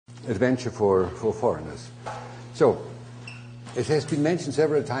adventure for foreigners. So, it has been mentioned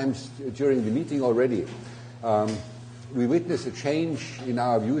several times during the meeting already. We witness a change in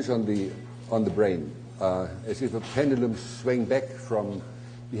our views on the brain, as if a pendulum swung back from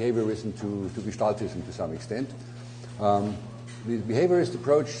behaviorism to gestaltism to some extent. The behaviorist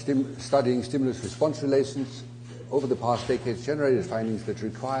approach studying stimulus-response relations over the past decades generated findings that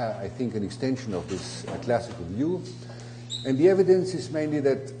require, I think, an extension of this classical view. And the evidence is mainly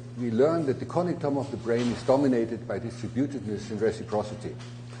that we learn that the connectome of the brain is dominated by distributedness and reciprocity.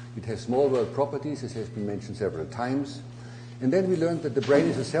 It has small world properties, as has been mentioned several times. And then we learned that the brain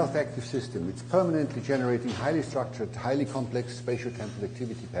is a self-active system. It's permanently generating highly structured, highly complex spatio-temporal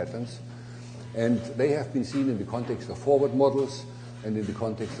activity patterns. And they have been seen in the context of forward models and in the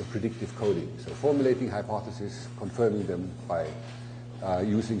context of predictive coding. So formulating hypotheses, confirming them by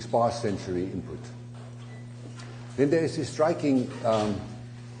using sparse sensory input. Then there is this striking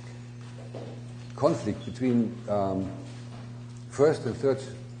conflict between first and third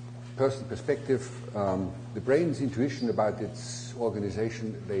person perspective. The brain's intuition about its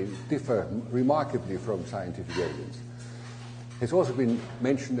organization, they differ remarkably from scientific evidence. Has also been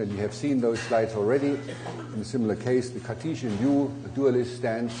mentioned, and you have seen those slides already. In a similar case, the Cartesian view, the dualist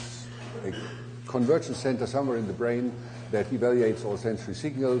stance, a convergence center somewhere in the brain that evaluates all sensory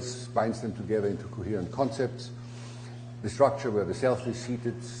signals, binds them together into coherent concepts. The structure where the self is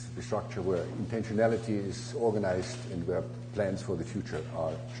seated, the structure where intentionality is organized, and where plans for the future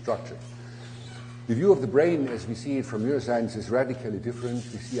are structured. The view of the brain, as we see it from neuroscience, is radically different.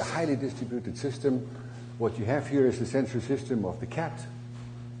 We see a highly distributed system. What you have here is the sensory system of the cat,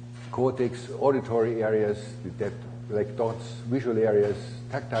 cortex, auditory areas, the black dots, visual areas,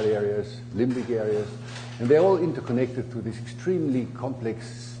 tactile areas, limbic areas, and they're all interconnected to this extremely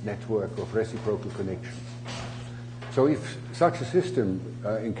complex network of reciprocal connections. So if such a system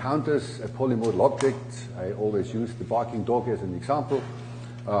encounters a polymodal object, I always use the barking dog as an example,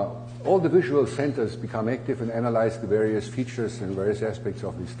 all the visual centers become active and analyze the various features and various aspects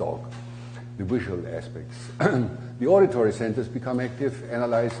of this dog. The visual aspects. The auditory centers become active,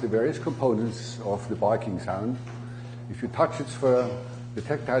 analyze the various components of the barking sound. If you touch its fur, the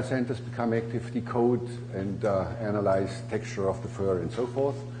tactile centers become active, decode and analyze texture of the fur and so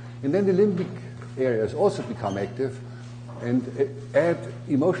forth. And then the limbic areas also become active and add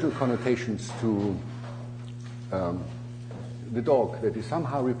emotional connotations to the dog that is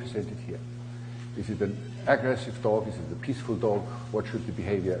somehow represented here. Is it an aggressive dog? Is it a peaceful dog? What should the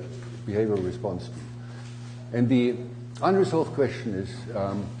behavioral response be? And the unresolved question is,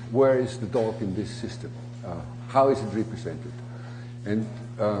 where is the dog in this system? How is it represented? And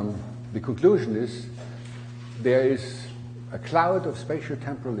the conclusion is, there is a cloud of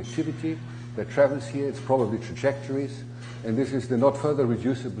spatio-temporal activity that travels here. It's probably trajectories, and this is the not further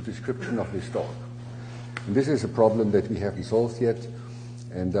reducible description of this dog. And this is a problem that we haven't solved yet,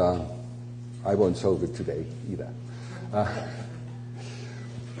 and I won't solve it today either.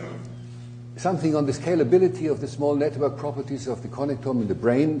 Something on the scalability of the small network properties of the connectome in the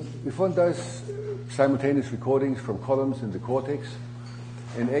brain. If one does simultaneous recordings from columns in the cortex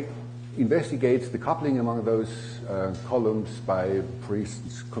and investigates the coupling among those columns by, for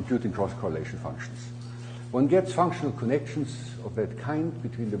instance, computing cross-correlation functions, one gets functional connections of that kind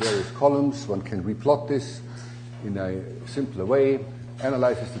between the various columns. One can replot this in a simpler way,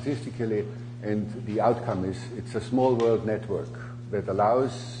 analyze it statistically, and the outcome is it's a small world network that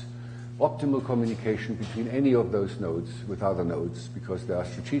allows optimal communication between any of those nodes with other nodes, because there are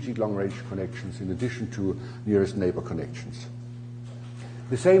strategic long-range connections in addition to nearest neighbor connections.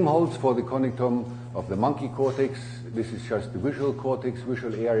 The same holds for the connectome of the monkey cortex. This is just the visual cortex,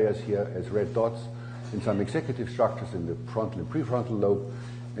 visual areas here as red dots, and some executive structures in the frontal and prefrontal lobe.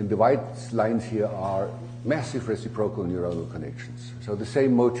 And the white lines here are massive reciprocal neuronal connections. So the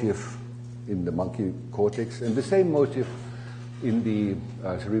same motif in the monkey cortex, and the same motif in the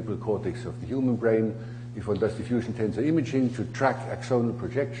cerebral cortex of the human brain. If one does diffusion tensor imaging to track axonal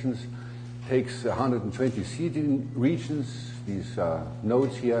projections, takes 120 seeding regions, these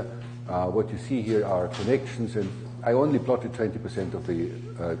nodes here. What you see here are connections, and I only plotted 20% of the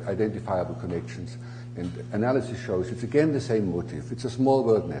identifiable connections. And analysis shows it's again the same motif. It's a small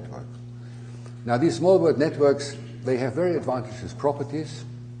world network. Now, these small world networks, they have very advantageous properties.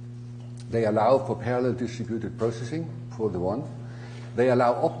 They allow for parallel distributed processing, for the one. They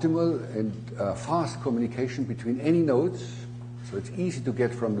allow optimal and fast communication between any nodes. So it's easy to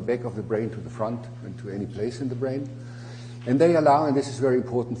get from the back of the brain to the front and to any place in the brain. And they allow, and this is very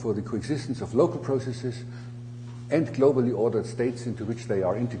important, for the coexistence of local processes and globally ordered states into which they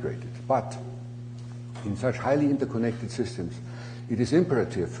are integrated. But in such highly interconnected systems, it is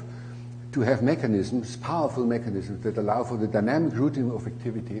imperative to have mechanisms, powerful mechanisms, that allow for the dynamic routing of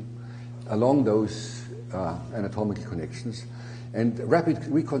activity along those anatomical connections and rapid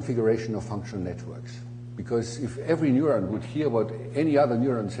reconfiguration of functional networks. Because if every neuron would hear what any other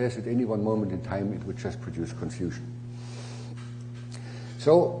neuron says at any one moment in time, it would just produce confusion.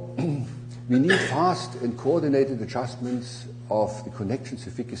 So we need fast and coordinated adjustments of the connection's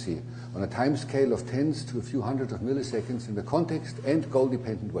efficacy on a time scale of tens to a few hundreds of milliseconds in the context and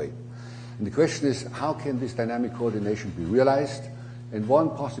goal-dependent way. And the question is, how can this dynamic coordination be realized? And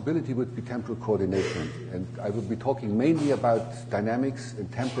one possibility would be temporal coordination. And I will be talking mainly about dynamics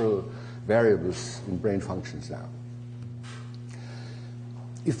and temporal variables in brain functions now.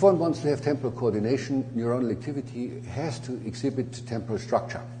 If one wants to have temporal coordination, neuronal activity has to exhibit temporal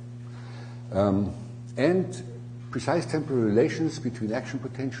structure. And precise temporal relations between action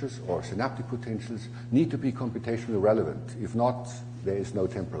potentials or synaptic potentials need to be computationally relevant. If not, there is no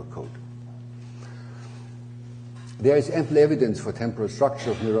temporal code. There is ample evidence for temporal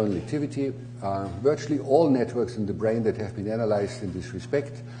structure of neuronal activity. Virtually all networks in the brain that have been analyzed in this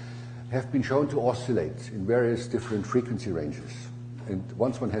respect have been shown to oscillate in various different frequency ranges. And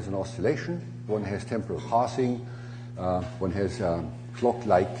once one has an oscillation, one has temporal passing, one has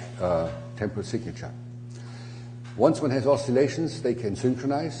clock-like temporal signature. Once one has oscillations, they can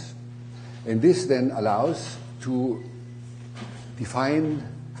synchronize, and this then allows to define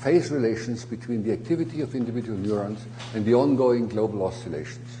phase relations between the activity of individual neurons and the ongoing global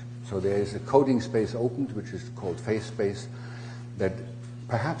oscillations. So there is a coding space opened, which is called phase space, that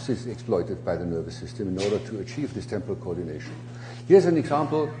perhaps is exploited by the nervous system in order to achieve this temporal coordination. Here's an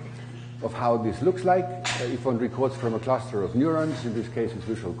example of how this looks like. If one records from a cluster of neurons, in this case it's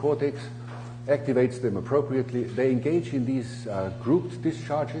visual cortex, activates them appropriately, they engage in these grouped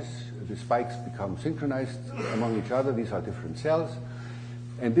discharges. The spikes become synchronized among each other. These are different cells.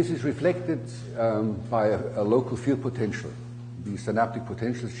 And this is reflected by a local field potential. These synaptic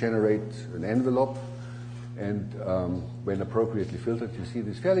potentials generate an envelope, and when appropriately filtered, you see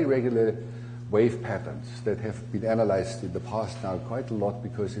these fairly regular wave patterns that have been analyzed in the past now quite a lot,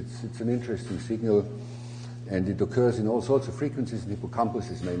 because it's an interesting signal, and it occurs in all sorts of frequencies. The hippocampus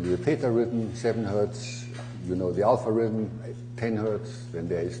is mainly a theta rhythm, 7 hertz. You know the alpha rhythm, 10 hertz. Then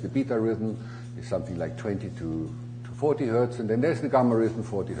there is the beta rhythm, it's something like 20 to 40 hertz, and then there's the gamma rhythm,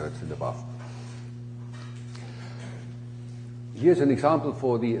 40 hertz and above. Here's an example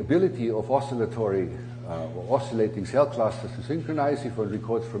for the ability of oscillatory or oscillating cell clusters to synchronize. If one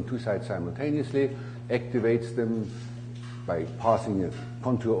records from two sides simultaneously, activates them by passing a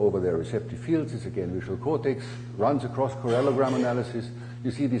contour over their receptive fields. It's again visual cortex, runs a cross-corellogram analysis.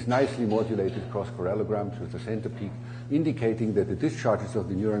 You see these nicely modulated cross-corellograms with the center peak, indicating that the discharges of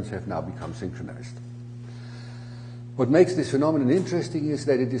the neurons have now become synchronized. What makes this phenomenon interesting is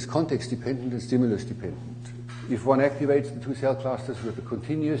that it is context-dependent and stimulus-dependent. If one activates the two cell clusters with a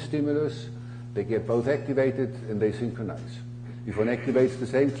continuous stimulus, they get both activated and they synchronize. If one activates the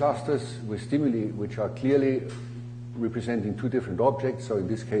same clusters with stimuli which are clearly representing two different objects, so in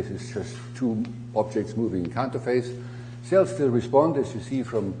this case it's just two objects moving in counterphase, cells still respond, as you see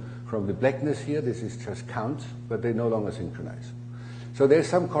from the blackness here. This is just count, but they no longer synchronize. So there's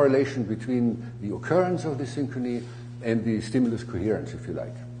some correlation between the occurrence of the synchrony and the stimulus coherence, if you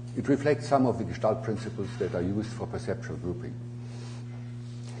like. It reflects some of the Gestalt principles that are used for perceptual grouping.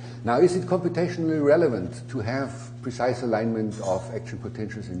 Now, is it computationally relevant to have precise alignment of action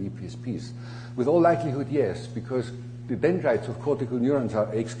potentials in EPSPs? With all likelihood, yes, because the dendrites of cortical neurons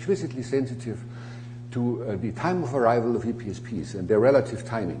are exquisitely sensitive to the time of arrival of EPSPs and their relative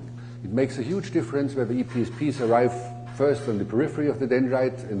timing. It makes a huge difference whether EPSPs arrive first on the periphery of the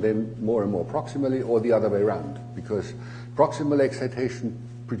dendrite and then more and more proximally, or the other way around, because proximal excitation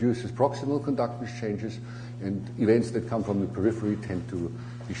produces proximal conductance changes, and events that come from the periphery tend to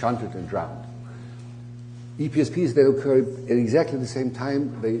be shunted and drowned. EPSPs that occur at exactly the same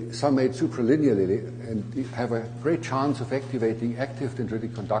time, they summate supralinearly and have a great chance of activating active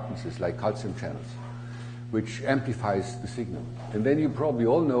dendritic conductances like calcium channels, which amplifies the signal. And then you probably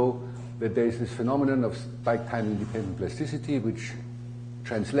all know that there is this phenomenon of spike time independent plasticity, which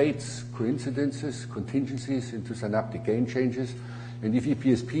translates coincidences, contingencies into synaptic gain changes. And if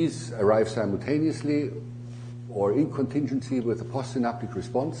EPSPs arrive simultaneously or in contingency with a postsynaptic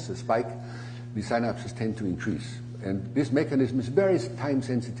response, a spike, the synapses tend to increase. And this mechanism is very time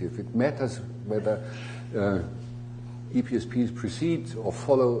sensitive. It matters whether EPSPs precede or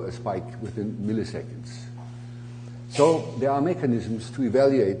follow a spike within milliseconds. So there are mechanisms to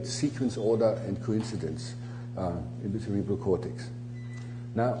evaluate sequence, order, and coincidence in the cerebral cortex.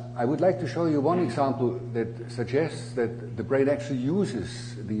 Now, I would like to show you one example that suggests that the brain actually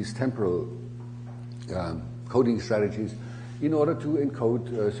uses these temporal coding strategies in order to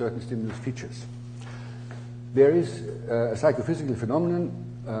encode certain stimulus features. There is a psychophysical phenomenon.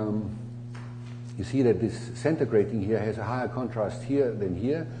 You see that this center grating here has a higher contrast here than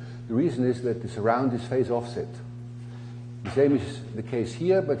here. The reason is that the surround is phase offset. The same is the case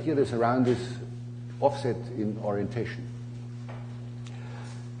here, but here the surround is offset in orientation.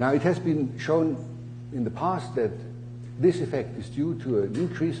 Now, it has been shown in the past that this effect is due to an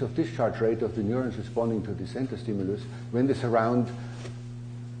increase of discharge rate of the neurons responding to the center stimulus when the surround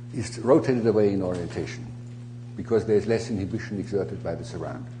is rotated away in orientation, because there is less inhibition exerted by the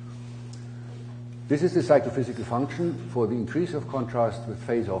surround. This is the psychophysical function for the increase of contrast with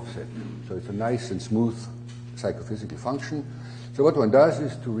phase offset. So it's a nice and smooth psychophysical function. So what one does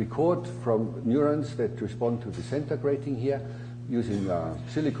is to record from neurons that respond to the center grating here, using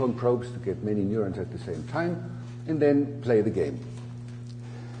silicone probes to get many neurons at the same time, and then play the game.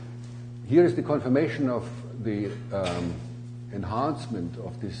 Here is the confirmation of the enhancement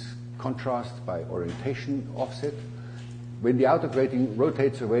of this contrast by orientation offset. When the outer grating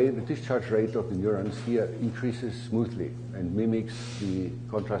rotates away, the discharge rate of the neurons here increases smoothly and mimics the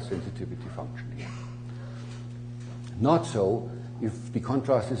contrast sensitivity function here. Not so if the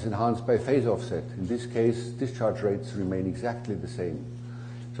contrast is enhanced by phase offset. In this case, discharge rates remain exactly the same.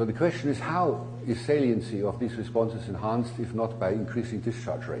 So the question is, how is saliency of these responses enhanced if not by increasing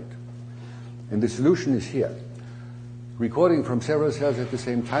discharge rate? And the solution is here. Recording from several cells at the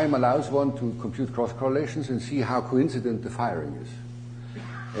same time allows one to compute cross-correlations and see how coincident the firing is.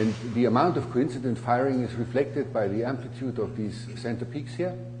 And the amount of coincident firing is reflected by the amplitude of these center peaks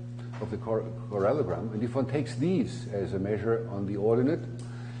here, of the corellogram. And if one takes these as a measure on the ordinate,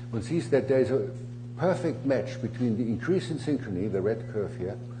 one sees that there is a perfect match between the increase in synchrony, the red curve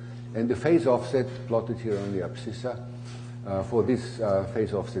here, and the phase offset plotted here on the abscissa for this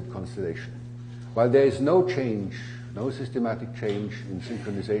phase offset constellation. While there is no change, no systematic change in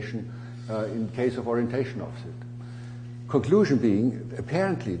synchronization in case of orientation offset. Conclusion being,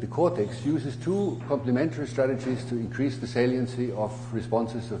 apparently the cortex uses two complementary strategies to increase the saliency of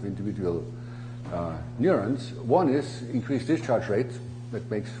responses of individual neurons. One is increased discharge rate, that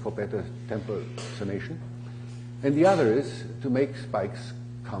makes for better temporal summation, and the other is to make spikes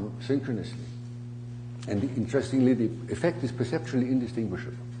come synchronously. And interestingly, the effect is perceptually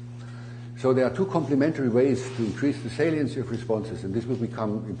indistinguishable. So there are two complementary ways to increase the saliency of responses, and this will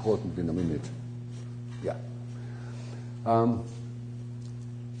become important in a minute. Yeah.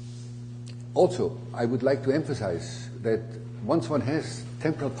 Also, I would like to emphasize that once one has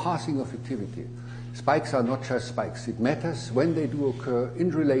temporal passing of activity, spikes are not just spikes. It matters when they do occur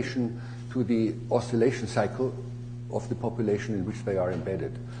in relation to the oscillation cycle of the population in which they are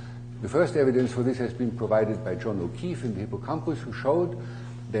embedded. The first evidence for this has been provided by John O'Keefe in the hippocampus, who showed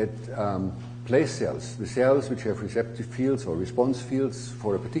that place cells, the cells which have receptive fields or response fields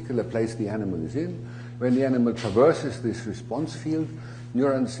for a particular place the animal is in, when the animal traverses this response field,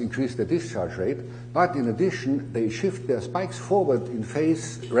 neurons increase their discharge rate, but in addition, they shift their spikes forward in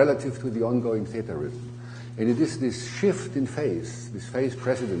phase relative to the ongoing theta rhythm. And it is this shift in phase, this phase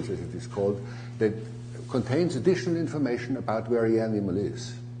precedence as it is called, that contains additional information about where the animal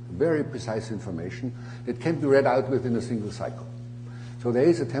is. Very precise information that can be read out within a single cycle. So there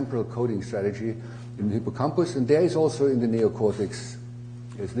is a temporal coding strategy in the hippocampus, and there is also in the neocortex,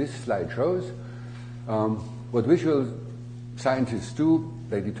 as this slide shows. What visual scientists do,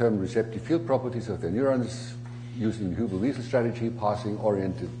 they determine receptive field properties of their neurons using the Hubel-Wiesel strategy, passing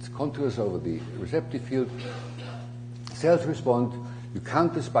oriented contours over the receptive field. Cells respond, you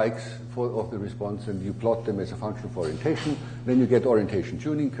count the spikes of the response, and you plot them as a function of orientation. Then you get orientation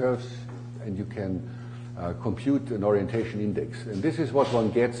tuning curves, and you can compute an orientation index. And this is what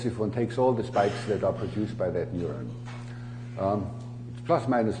one gets if one takes all the spikes that are produced by that neuron. It's plus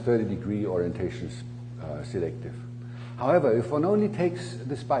minus 30-degree orientations selective. However, if one only takes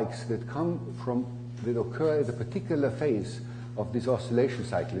the spikes that that occur at a particular phase of this oscillation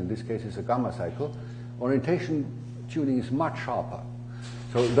cycle, in this case it's a gamma cycle, orientation tuning is much sharper.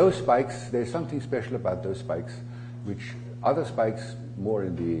 So those spikes, there's something special about those spikes, which other spikes more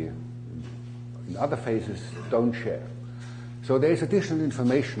in other phases don't share. So there's additional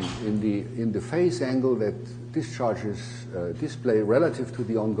information in the phase angle that discharges display relative to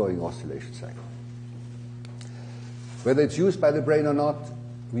the ongoing oscillation cycle. Whether it's used by the brain or not,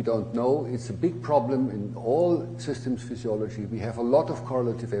 we don't know. It's a big problem in all systems physiology. We have a lot of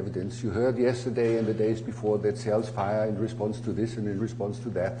correlative evidence. You heard yesterday and the days before that cells fire in response to this and in response to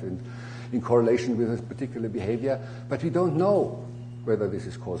that and in correlation with a particular behavior. But we don't know whether this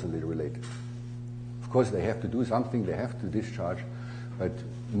is causally related. Of course, they have to do something, they have to discharge, but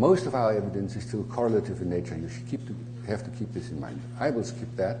most of our evidence is still correlative in nature. You have to keep this in mind. I will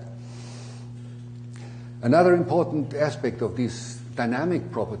skip that. Another important aspect of these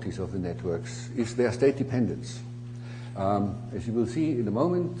dynamic properties of the networks is their state dependence. As you will see in a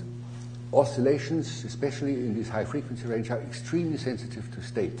moment, oscillations, especially in this high frequency range, are extremely sensitive to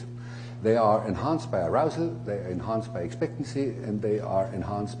state. They are enhanced by arousal, they are enhanced by expectancy, and they are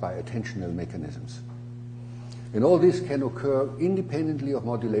enhanced by attentional mechanisms. And all this can occur independently of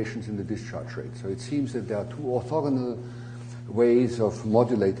modulations in the discharge rate. So it seems that there are two orthogonal ways of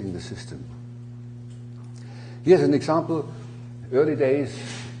modulating the system. Here's an example. Early days,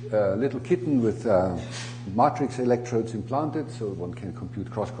 a little kitten with matrix electrodes implanted, so one can compute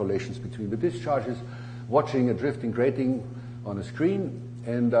cross correlations between the discharges, watching a drifting grating on a screen.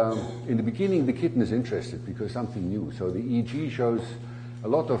 And in the beginning, the kitten is interested because something new. So the EEG shows a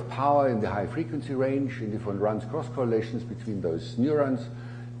lot of power in the high frequency range, and if one runs cross correlations between those neurons,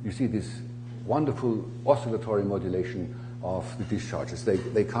 you see this wonderful oscillatory modulation of the discharges.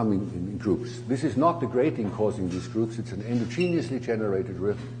 They come in groups. This is not the grating causing these groups, it's an endogenously generated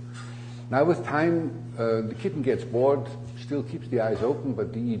rhythm. Now with time, the kitten gets bored, still keeps the eyes open,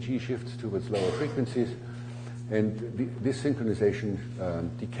 but the EEG shifts towards lower frequencies, and this synchronization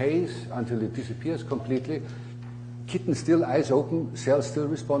decays until it disappears completely. Kitten still eyes open, cells still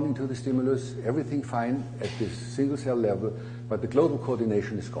responding to the stimulus, everything fine at this single cell level, but the global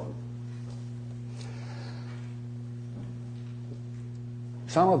coordination is gone.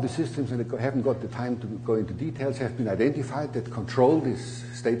 Some of the systems, and I haven't got the time to go into details, have been identified that control this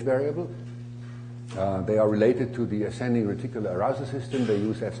state variable. They are related to the ascending reticular arousal system. They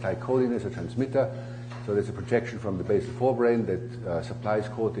use acetylcholine as a transmitter. So there's a projection from the basal forebrain that supplies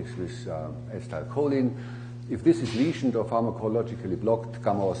cortex with acetylcholine. If this is lesioned or pharmacologically blocked,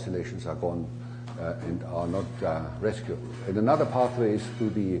 gamma oscillations are gone and are not rescued. And another pathway is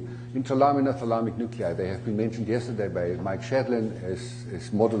through the intralaminar thalamic nuclei. They have been mentioned yesterday by Mike Shadlin as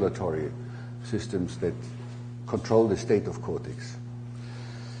modulatory systems that control the state of cortex.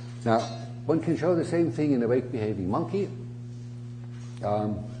 Now, one can show the same thing in a wake-behaving monkey.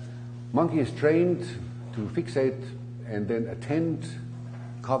 Monkey is trained to fixate and then attend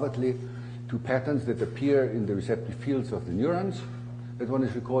covertly to patterns that appear in the receptive fields of the neurons that one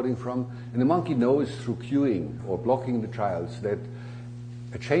is recording from. And the monkey knows through cueing or blocking the trials that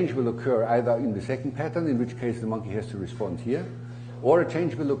a change will occur either in the second pattern, in which case the monkey has to respond here, or a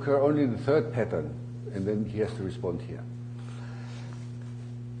change will occur only in the third pattern, and then he has to respond here.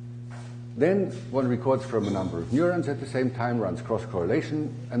 Then one records from a number of neurons at the same time, runs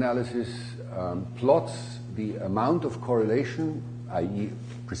cross-correlation analysis, plots the amount of correlation, i.e.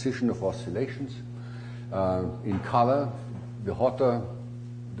 precision of oscillations, in color. The hotter,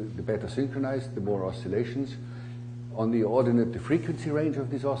 the better synchronized, the more oscillations. On the ordinate, the frequency range of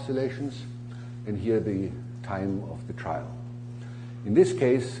these oscillations, and here the time of the trial. In this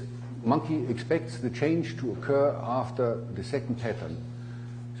case, monkey expects the change to occur after the second pattern.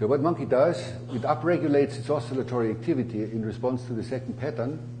 So what monkey does, it upregulates its oscillatory activity in response to the second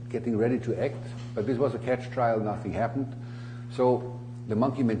pattern, getting ready to act, but this was a catch trial, nothing happened. So the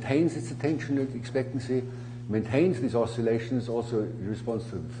monkey maintains its attention and expectancy, maintains these oscillations also in response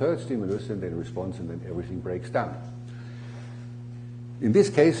to the third stimulus, and then responds, and then everything breaks down. In this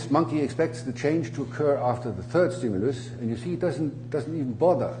case, monkey expects the change to occur after the third stimulus, and you see it doesn't even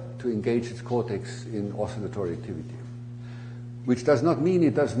bother to engage its cortex in oscillatory activity, which does not mean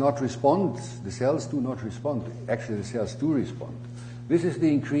it does not respond. The cells do not respond. Actually, the cells do respond. This is the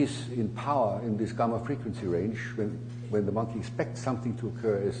increase in power in this gamma frequency range when the monkey expects something to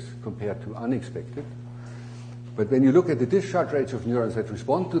occur as compared to unexpected. But when you look at the discharge rates of neurons that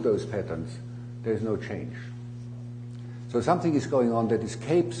respond to those patterns, there's no change. So something is going on that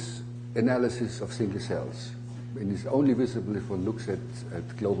escapes analysis of single cells and is only visible if one looks at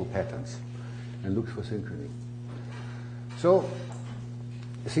global patterns and looks for synchrony. So,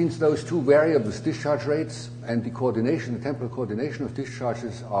 since those two variables, discharge rates and the coordination, the temporal coordination of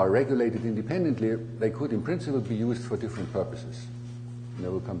discharges, are regulated independently, they could in principle be used for different purposes. And I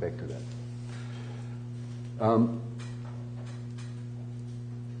will come back to that.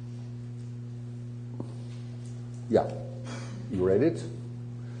 Yeah, you read it.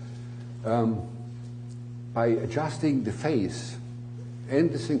 By adjusting the phase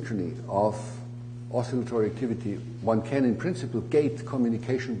and the synchrony of oscillatory activity, one can in principle gate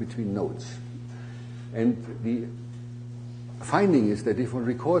communication between nodes. And the finding is that if one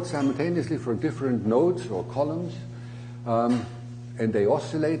records simultaneously from different nodes or columns, and they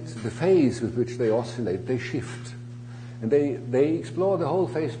oscillate, the phase with which they oscillate, they shift. And they explore the whole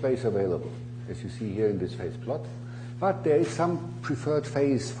phase space available, as you see here in this phase plot. But there is some preferred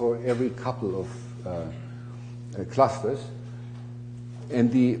phase for every couple of clusters.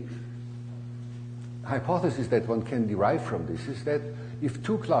 And the hypothesis that one can derive from this is that if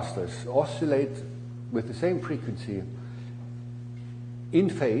two clusters oscillate with the same frequency in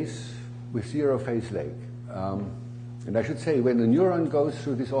phase with zero phase lag, and I should say when a neuron goes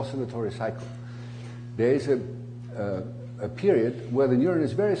through this oscillatory cycle, there is a period where the neuron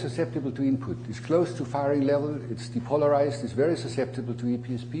is very susceptible to input. It's close to firing level, it's depolarized, it's very susceptible to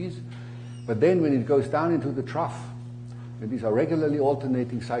EPSPs. But then when it goes down into the trough, and these are regularly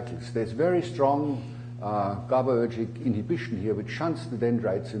alternating cycles, there's very strong GABAergic inhibition here, which shunts the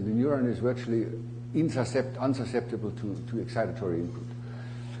dendrites, and the neuron is virtually unsusceptible to excitatory input.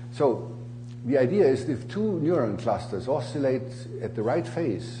 So the idea is if two neuron clusters oscillate at the right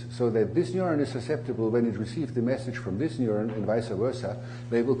phase so that this neuron is susceptible when it receives the message from this neuron and vice versa,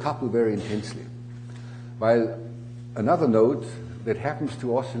 they will couple very intensely. While another node that happens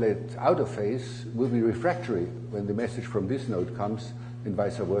to oscillate out of phase will be refractory when the message from this node comes and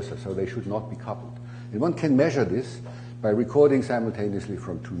vice versa, so they should not be coupled. And one can measure this by recording simultaneously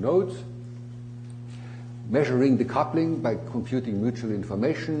from two nodes, measuring the coupling by computing mutual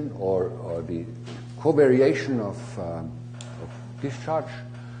information or the covariation of discharge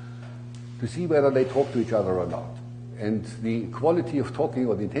to see whether they talk to each other or not. And the quality of talking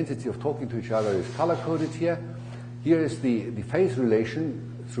or the intensity of talking to each other is color-coded here. Here is the phase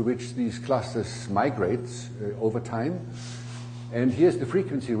relation through which these clusters migrate over time. And here's the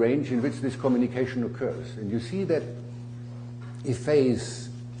frequency range in which this communication occurs. And you see that if phase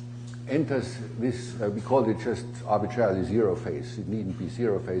enters this, we call it just arbitrarily zero phase. It needn't be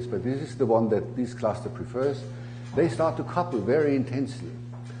zero phase, but this is the one that this cluster prefers. They start to couple very intensely.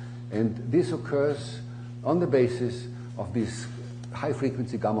 And this occurs on the basis of these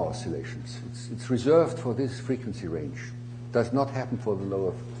high-frequency gamma oscillations. It's reserved for this frequency range. It does not happen for the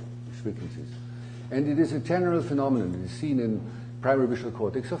lower frequencies. And it is a general phenomenon. It is seen in primary visual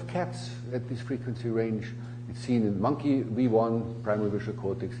cortex of cats at this frequency range. It's seen in monkey V1, primary visual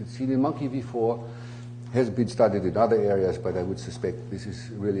cortex. It's seen in monkey V4. Has been studied in other areas, but I would suspect this is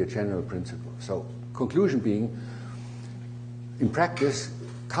really a general principle. So, conclusion being, in practice,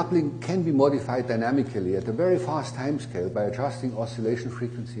 coupling can be modified dynamically at a very fast timescale by adjusting oscillation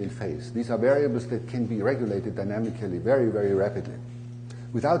frequency and phase. These are variables that can be regulated dynamically very, very rapidly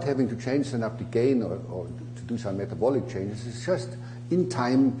without having to change synaptic gain or to do some metabolic changes. It's just in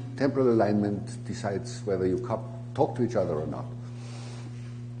time, temporal alignment decides whether you talk to each other or not.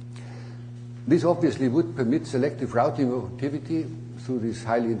 This obviously would permit selective routing of activity through this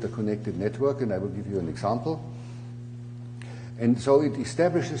highly interconnected network, and I will give you an example. And so it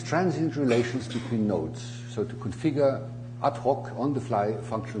establishes transient relations between nodes, so to configure ad hoc, on-the-fly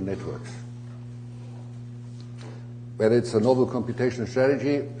functional networks. Whether it's a novel computational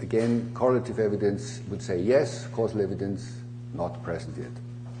strategy, again, correlative evidence would say yes, causal evidence not present yet.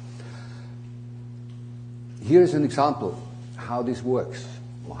 Here is an example how this works,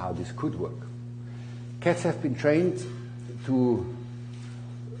 or how this could work. Cats have been trained to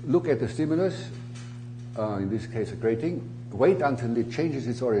look at the stimulus, in this case a grating, wait until it changes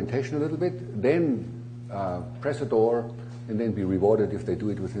its orientation a little bit, then press a door, and then be rewarded if they do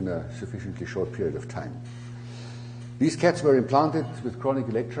it within a sufficiently short period of time. These cats were implanted with chronic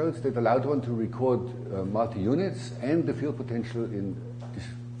electrodes that allowed one to record multi-units and the field potential in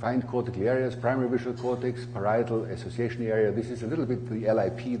defined cortical areas, primary visual cortex, parietal, association area. This is a little bit the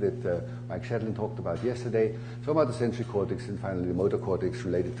LIP that Mike Shadlin talked about yesterday, somatosensory cortex, and finally the motor cortex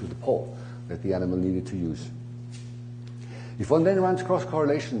related to the paw that the animal needed to use. If one then runs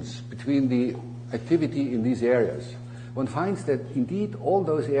cross-correlations between the activity in these areas, one finds that indeed all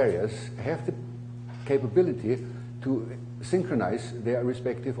those areas have the capability to synchronize their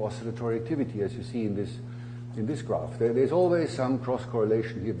respective oscillatory activity, as you see in this graph. There's always some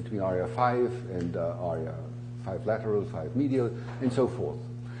cross-correlation here between area 5 and area 5 lateral, 5 medial, and so forth.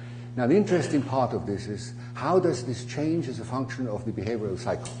 Now, the interesting part of this is how does this change as a function of the behavioral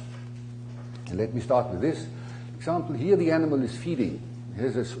cycle? And let me start with this example. Here the animal is feeding.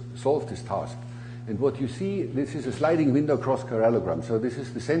 It has solved this task. And what you see, this is a sliding window cross-correlogram. So this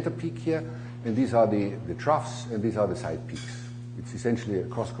is the center peak here, and these are the troughs, and these are the side peaks. It's essentially a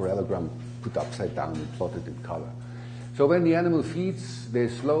cross-correlogram put upside down and plotted in color. So when the animal feeds,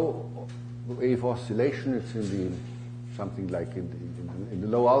 there's slow wave oscillation. It's in the something like in the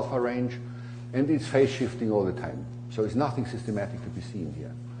low alpha range, and it's phase shifting all the time. So it's nothing systematic to be seen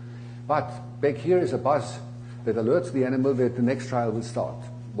here. But back here is a buzz that alerts the animal that the next trial will start.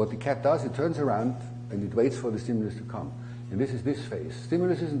 What the cat does, it turns around, and it waits for the stimulus to come. And this is this phase.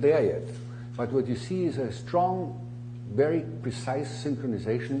 Stimulus isn't there yet, but what you see is a strong, very precise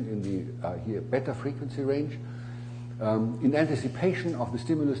synchronization in the here beta frequency range in anticipation of the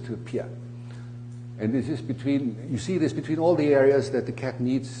stimulus to appear. And this is you see this between all the areas that the cat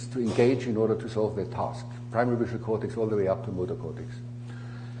needs to engage in order to solve their task. Primary visual cortex all the way up to motor cortex.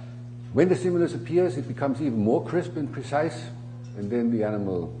 When the stimulus appears, it becomes even more crisp and precise, and then the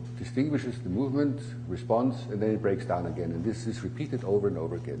animal distinguishes the movement, responds, and then it breaks down again. And this is repeated over and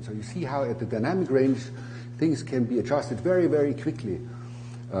over again. So you see how at the dynamic range, things can be adjusted very, very quickly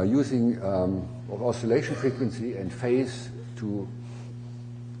using oscillation frequency and phase to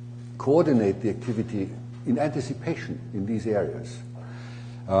coordinate the activity in anticipation in these areas.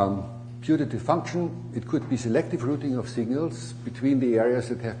 Putative function, it could be selective routing of signals between the areas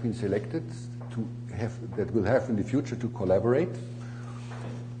that have been selected that will have in the future to collaborate.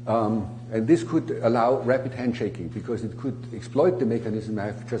 And this could allow rapid handshaking because it could exploit the mechanism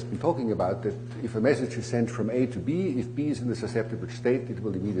I've just been talking about, that if a message is sent from A to B, if B is in the susceptible state, it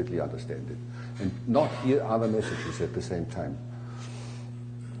will immediately understand it and not hear other messages at the same time.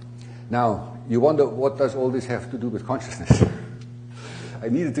 Now, you wonder, what does all this have to do with consciousness? I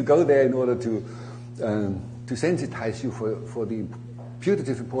needed to go there in order to sensitize you for the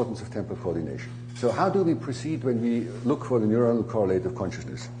putative importance of temporal coordination. So how do we proceed when we look for the neuronal correlate of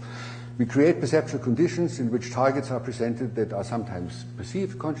consciousness? We create perceptual conditions in which targets are presented that are sometimes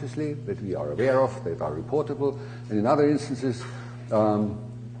perceived consciously, that we are aware of, that are reportable, and in other instances,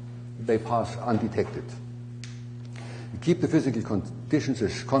 they pass undetected. We keep the physical conditions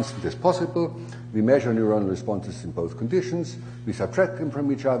as constant as possible. We measure neuronal responses in both conditions. We subtract them from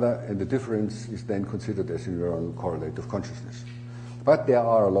each other, and the difference is then considered as a neuronal correlate of consciousness. But there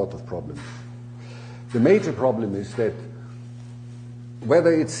are a lot of problems. The major problem is that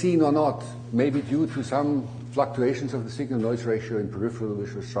whether it's seen or not may be due to some fluctuations of the signal-noise ratio in peripheral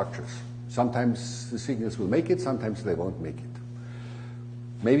visual structures. Sometimes the signals will make it, sometimes they won't make it.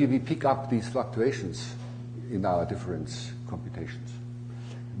 Maybe we pick up these fluctuations in our difference computations.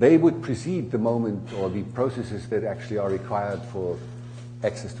 They would precede the moment or the processes that actually are required for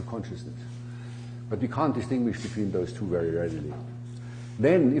access to consciousness. But we can't distinguish between those two very readily.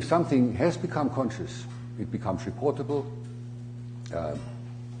 Then, if something has become conscious, it becomes reportable,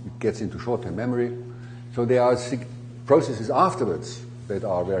 it gets into short-term memory. So there are processes afterwards that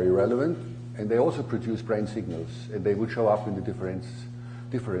are very relevant, and they also produce brain signals, and they would show up in the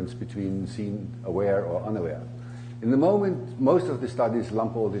difference between seen, aware, or unaware. In the moment, most of the studies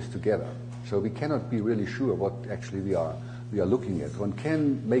lump all this together, so we cannot be really sure what actually we are looking at. One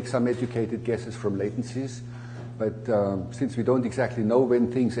can make some educated guesses from latencies, but since we don't exactly know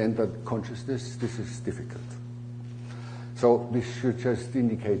when things enter consciousness, this is difficult. So this should just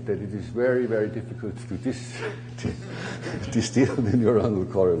indicate that it is very, very difficult to distill the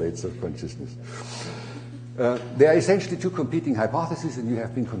neuronal correlates of consciousness. There are essentially two competing hypotheses, and you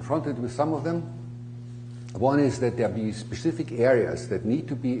have been confronted with some of them. One is that there be specific areas that need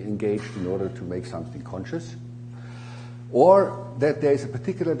to be engaged in order to make something conscious, or that there is a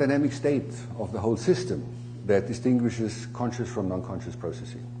particular dynamic state of the whole system that distinguishes conscious from non-conscious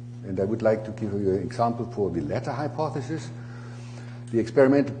processing. And I would like to give you an example for the latter hypothesis. The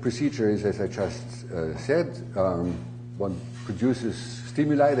experimental procedure is, as I just said, one produces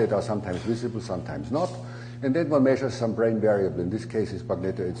stimuli that are sometimes visible, sometimes not, and then one measures some brain variable. In this case, it's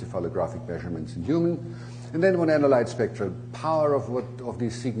magnetoencephalographic measurements in human. And then one analyzes spectral power of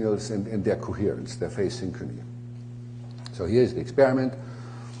these signals and their coherence, their phase synchrony. So here's the experiment.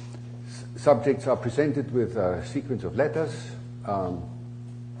 Subjects are presented with a sequence of letters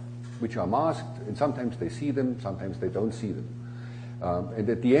which are masked, and sometimes they see them, sometimes they don't see them. And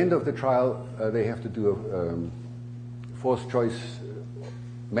at the end of the trial, they have to do a forced choice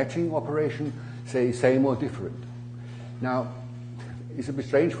matching operation, say same or different. Now, it's a bit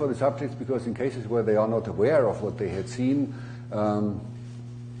strange for the subjects because in cases where they are not aware of what they had seen,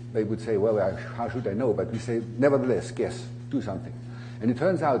 they would say, well, how should I know? But we say, nevertheless, guess, do something. And it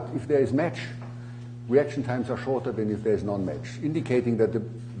turns out, if there is match, reaction times are shorter than if there is non-match, indicating that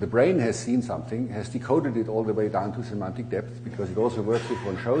the brain has seen something, has decoded it all the way down to semantic depth, because it also works if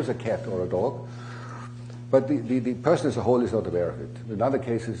one shows a cat or a dog. But the person as a whole is not aware of it. In other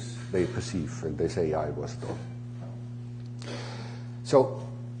cases, they perceive, and they say, yeah, it was a dog. So,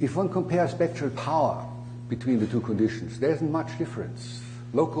 if one compares spectral power between the two conditions, there isn't much difference.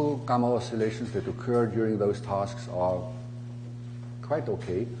 Local gamma oscillations that occur during those tasks are quite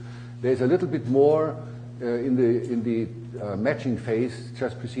okay. There's a little bit more in the matching phase,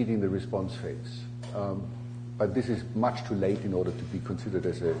 just preceding the response phase. But this is much too late in order to be considered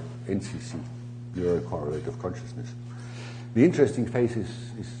as a NCC. neural correlate of consciousness. The interesting phase is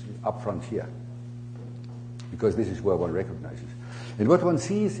up front here, because this is where one recognizes. And what one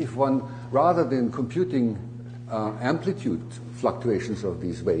sees if one, rather than computing amplitude fluctuations of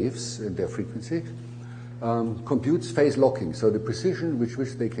these waves and their frequency, computes phase locking, so the precision with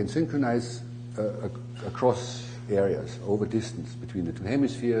which they can synchronize across areas, over distance, between the two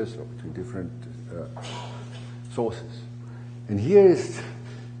hemispheres or between different sources. And here is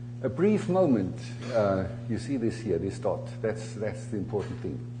a brief moment. You see this here, this dot. That's the important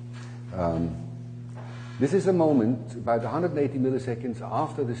thing. This is a moment, about 180 milliseconds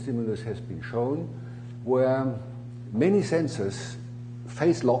after the stimulus has been shown, where many sensors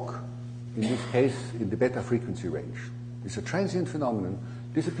phase lock, in this case, in the beta frequency range. It's a transient phenomenon,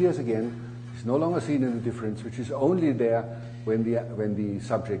 disappears again, is no longer seen in the difference, which is only there when the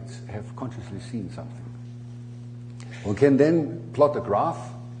subjects have consciously seen something. One can then plot a graph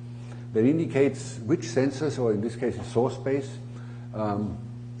that indicates which sensors, or in this case a source space,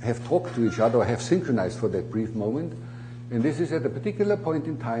 have talked to each other or have synchronized for that brief moment. And this is at a particular point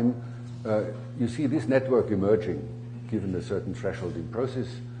in time, you see this network emerging, given a certain threshold in process,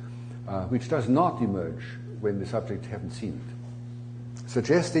 which does not emerge when the subjects haven't seen it.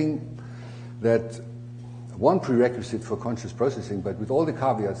 Suggesting that one prerequisite for conscious processing, but with all the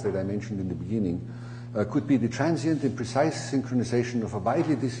caveats that I mentioned in the beginning, could be the transient and precise synchronization of a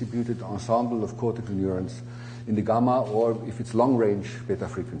widely distributed ensemble of cortical neurons in the gamma, or if it's long-range, beta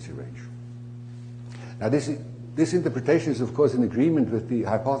frequency range. Now this interpretation is of course in agreement with the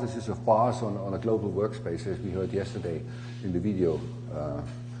hypothesis of bars on a global workspace, as we heard yesterday in the video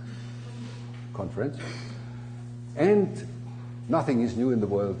conference. And nothing is new in the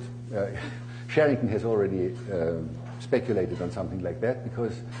world. Sherrington has already speculated on something like that,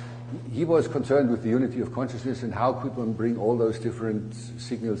 because he was concerned with the unity of consciousness and how could one bring all those different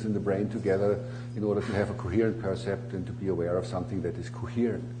signals in the brain together in order to have a coherent percept and to be aware of something that is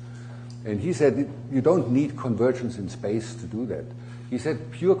coherent. And he said you don't need convergence in space to do that. He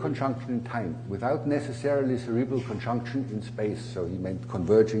said pure conjunction in time, without necessarily cerebral conjunction in space, so he meant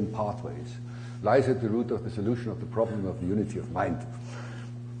converging pathways, lies at the root of the solution of the problem of the unity of mind.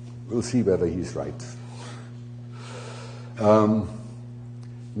 We'll see whether he's right.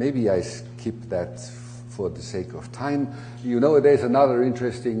 Maybe I skip that for the sake of time. You know, there's another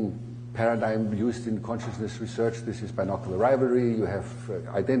interesting paradigm used in consciousness research. This is binocular rivalry. You have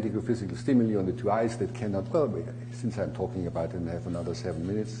identical physical stimuli on the two eyes that cannot, well, since I'm talking about it, I have another 7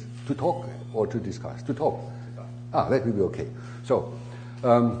 minutes to talk or to discuss. To talk. That will be okay. So,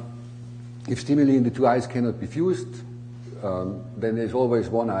 if stimuli in the two eyes cannot be fused, then there's always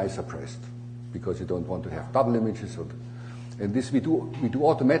one eye suppressed, because you don't want to have double images. And this we do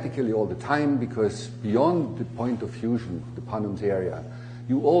automatically all the time, because beyond the point of fusion, the Panum's area,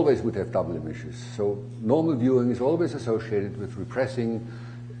 you always would have double images. So normal viewing is always associated with repressing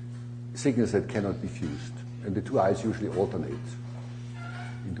signals that cannot be fused. And the two eyes usually alternate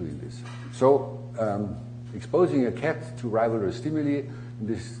in doing this. So exposing a cat to rivalrous stimuli, in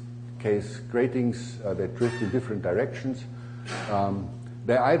this case gratings that drift in different directions,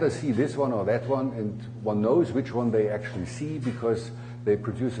 they either see this one or that one, and one knows which one they actually see because they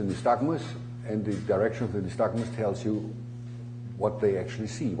produce a nystagmus, and the direction of the nystagmus tells you what they actually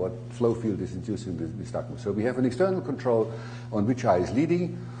see, what flow field is inducing the nystagmus. So we have an external control on which eye is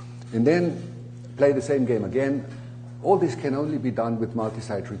leading, and then play the same game again. All this can only be done with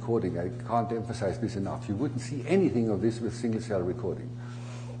multi-site recording. I can't emphasize this enough. You wouldn't see anything of this with single-cell recording.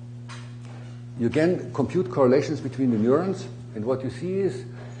 You can compute correlations between the neurons, and what you see is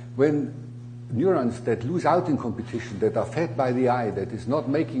when neurons that lose out in competition, that are fed by the eye, that is not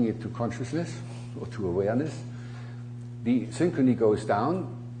making it to consciousness or to awareness, the synchrony goes down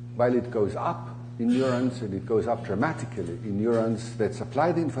while it goes up in neurons, and it goes up dramatically in neurons that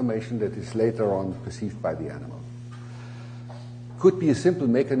supply the information that is later on perceived by the animal. Could be a simple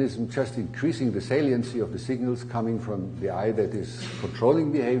mechanism, just increasing the saliency of the signals coming from the eye that is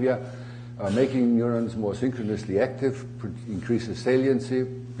controlling behavior, making neurons more synchronously active, increases saliency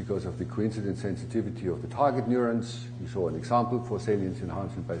because of the coincident sensitivity of the target neurons. You saw an example for salience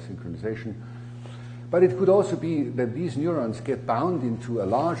enhancement by synchronization. But it could also be that these neurons get bound into a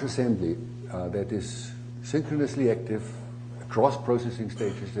large assembly that is synchronously active across processing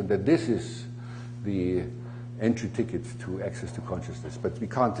stages, and that this is the entry ticket to access to consciousness. But we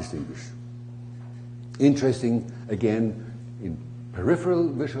can't distinguish. Interesting, again, in peripheral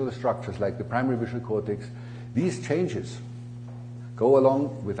visual structures like the primary visual cortex, these changes go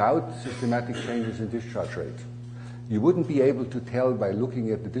along without systematic changes in discharge rate. You wouldn't be able to tell by looking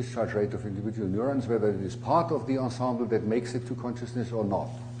at the discharge rate of individual neurons whether it is part of the ensemble that makes it to consciousness or not.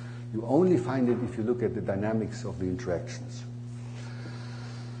 You only find it if you look at the dynamics of the interactions.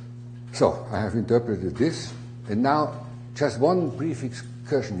 So, I have interpreted this, and now just one brief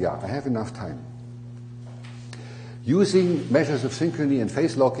excursion. Yeah, I have enough time. Using measures of synchrony and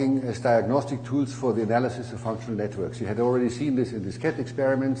phase locking as diagnostic tools for the analysis of functional networks. You had already seen this in the SCET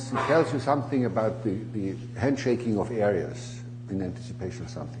experiments. It tells you something about the handshaking of areas in anticipation of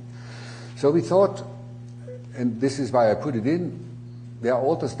something. So we thought, and this is why I put it in, there are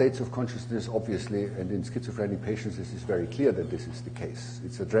altered states of consciousness, obviously, and in schizophrenic patients this is very clear that this is the case.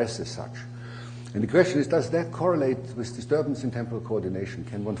 It's addressed as such. And the question is, does that correlate with disturbance in temporal coordination?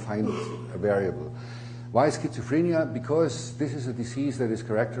 Can one find a variable? Why schizophrenia? Because this is a disease that is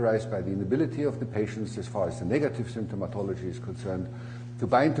characterized by the inability of the patients, as far as the negative symptomatology is concerned, to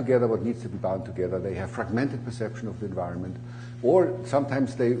bind together what needs to be bound together. They have fragmented perception of the environment, or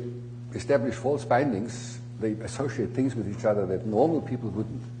sometimes they establish false bindings. They associate things with each other that normal people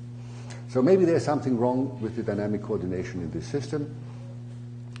wouldn't. So maybe there's something wrong with the dynamic coordination in this system.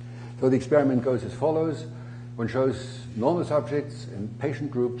 So the experiment goes as follows. One shows normal subjects and patient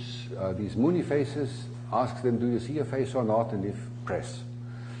groups these Mooney faces, asks them, do you see a face or not, and if, press.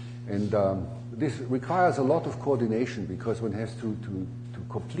 And this requires a lot of coordination because one has to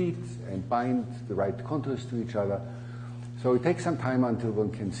complete and bind the right contours to each other. So it takes some time until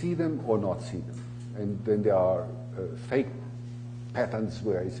one can see them or not see them. And then there are fake patterns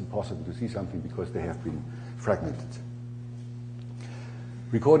where it's impossible to see something because they have been fragmented.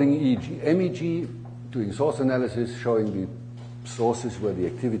 Recording EEG, MEG, doing source analysis, showing the sources where the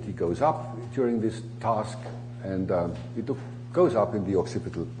activity goes up during this task, and it goes up in the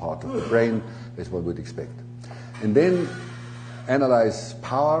occipital part of the brain, as one would expect. And then analyze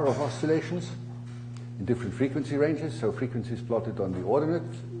power of oscillations in different frequency ranges, so frequencies plotted on the ordinate,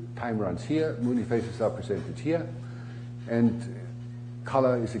 time runs here, Mooney faces are presented here, and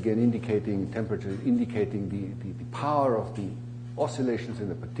color is again indicating temperature, indicating the power of the oscillations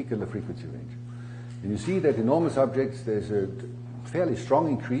in a particular frequency range. And you see that in normal subjects there's a fairly strong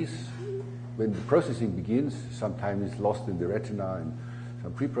increase when the processing begins. Some time is lost in the retina and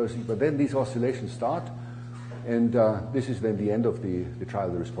some pre-processing, but then these oscillations start, and this is then the end of the trial.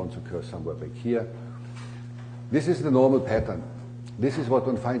 The response occurs somewhere back here. This is the normal pattern. This is what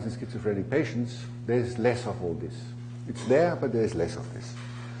one finds in schizophrenic patients. There's less of all this. It's there, but there's less of this.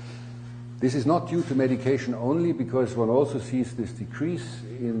 This is not due to medication only, because one also sees this decrease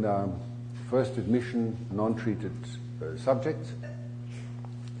in first admission non-treated subjects.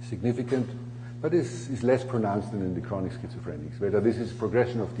 Significant, but is less pronounced than in the chronic schizophrenics. Whether this is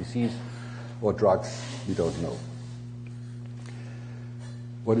progression of disease or drugs, we don't know.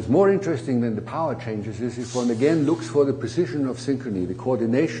 What is more interesting than the power changes is if one again looks for the precision of synchrony, the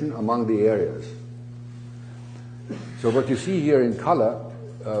coordination among the areas. So what you see here in color,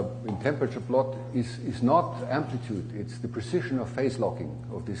 in temperature plot, is not amplitude, it's the precision of phase locking,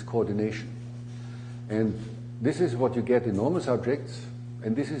 of this coordination. And this is what you get in normal subjects,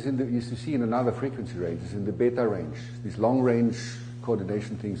 and this is you see in another frequency range, it's in the beta range. These long range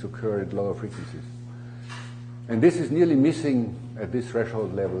coordination things occur at lower frequencies. And this is nearly missing at this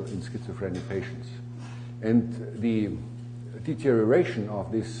threshold level in schizophrenic patients. And the deterioration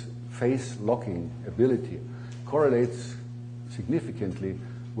of this phase locking ability correlates significantly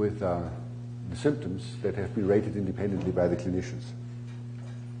with the symptoms that have been rated independently by the clinicians.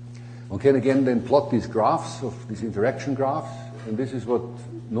 One can again then plot these graphs, of these interaction graphs, and this is what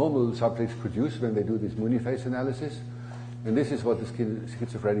normal subjects produce when they do this Mooney face analysis, and this is what the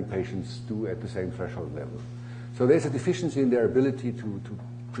schizophrenic patients do at the same threshold level. So there's a deficiency in their ability to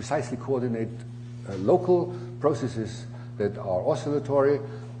precisely coordinate local processes that are oscillatory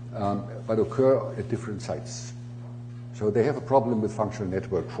but occur at different sites. So they have a problem with functional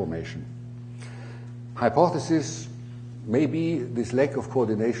network formation. Hypothesis, maybe this lack of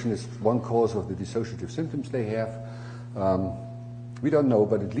coordination is one cause of the dissociative symptoms they have. We don't know,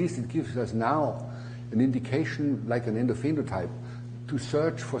 but at least it gives us now an indication, like an endophenotype, to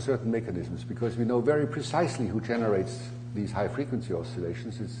search for certain mechanisms, because we know very precisely who generates these high-frequency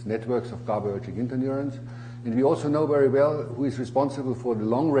oscillations. It's networks of GABAergic interneurons, and we also know very well who is responsible for the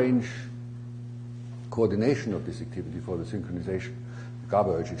long-range coordination of this activity, for the synchronization, the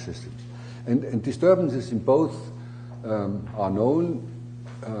GABAergic systems. And disturbances in both are known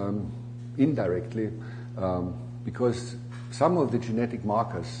indirectly because some of the genetic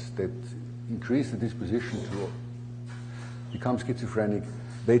markers that increase the disposition to become schizophrenic,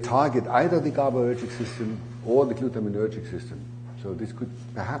 they target either the GABAergic system or the glutaminergic system. So this could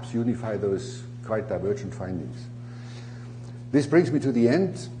perhaps unify those quite divergent findings. This brings me to the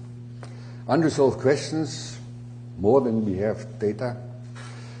end. Unresolved questions, more than we have data.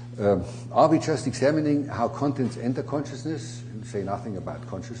 Are we just examining how contents enter consciousness and say nothing about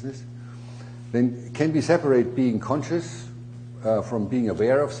consciousness? Then can we separate being conscious from being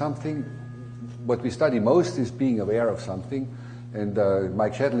aware of something? What we study most is being aware of something. And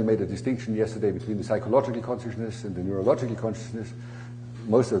Mike Shadley made a distinction yesterday between the psychological consciousness and the neurological consciousness.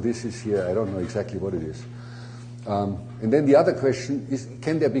 Most of this is here. I don't know exactly what it is. And then the other question is,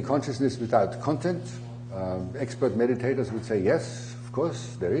 can there be consciousness without content? Expert meditators would say, yes, of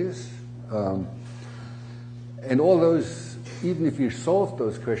course, there is. And all those, even if we solved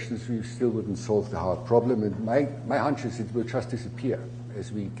those questions, we still wouldn't solve the hard problem. And my hunch is it will just disappear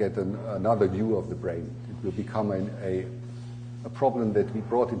as we get another view of the brain. It will become a problem that we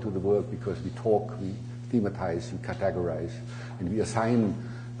brought into the world because we talk, we thematize, we categorize, and we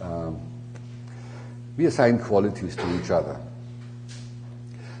assign qualities to each other.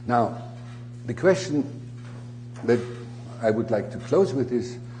 Now, the question that I would like to close with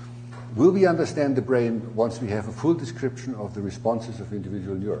is, will we understand the brain once we have a full description of the responses of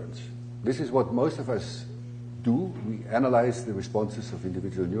individual neurons? This is what most of us do. We analyze the responses of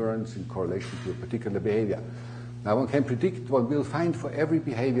individual neurons in correlation to a particular behavior. Now, one can predict what we'll find for every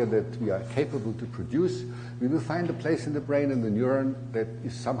behavior that we are capable to produce. We will find a place in the brain and the neuron that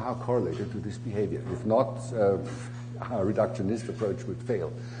is somehow correlated to this behavior. If not, our reductionist approach would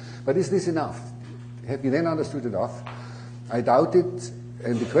fail. But is this enough? Have we then understood enough? I doubt it.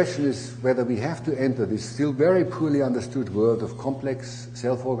 And the question is whether we have to enter this still very poorly understood world of complex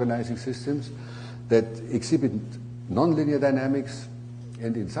self-organizing systems that exhibit nonlinear dynamics.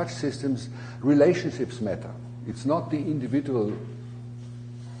 And in such systems, relationships matter. It's not the individual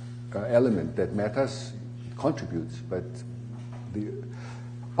element that matters, it contributes, but the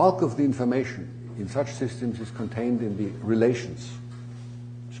bulk of the information in such systems is contained in the relations,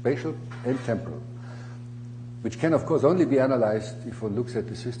 spatial and temporal, which can, of course, only be analyzed if one looks at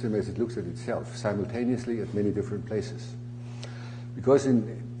the system as it looks at itself, simultaneously at many different places. Because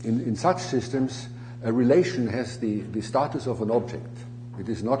in such systems, a relation has the status of an object. It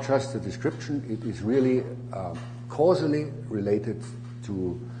is not just a description, it is really causally related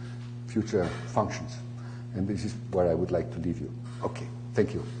to future functions. And this is where I would like to leave you. Okay,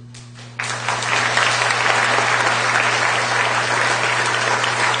 thank you.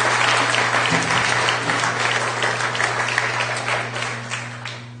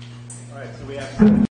 All right, so we have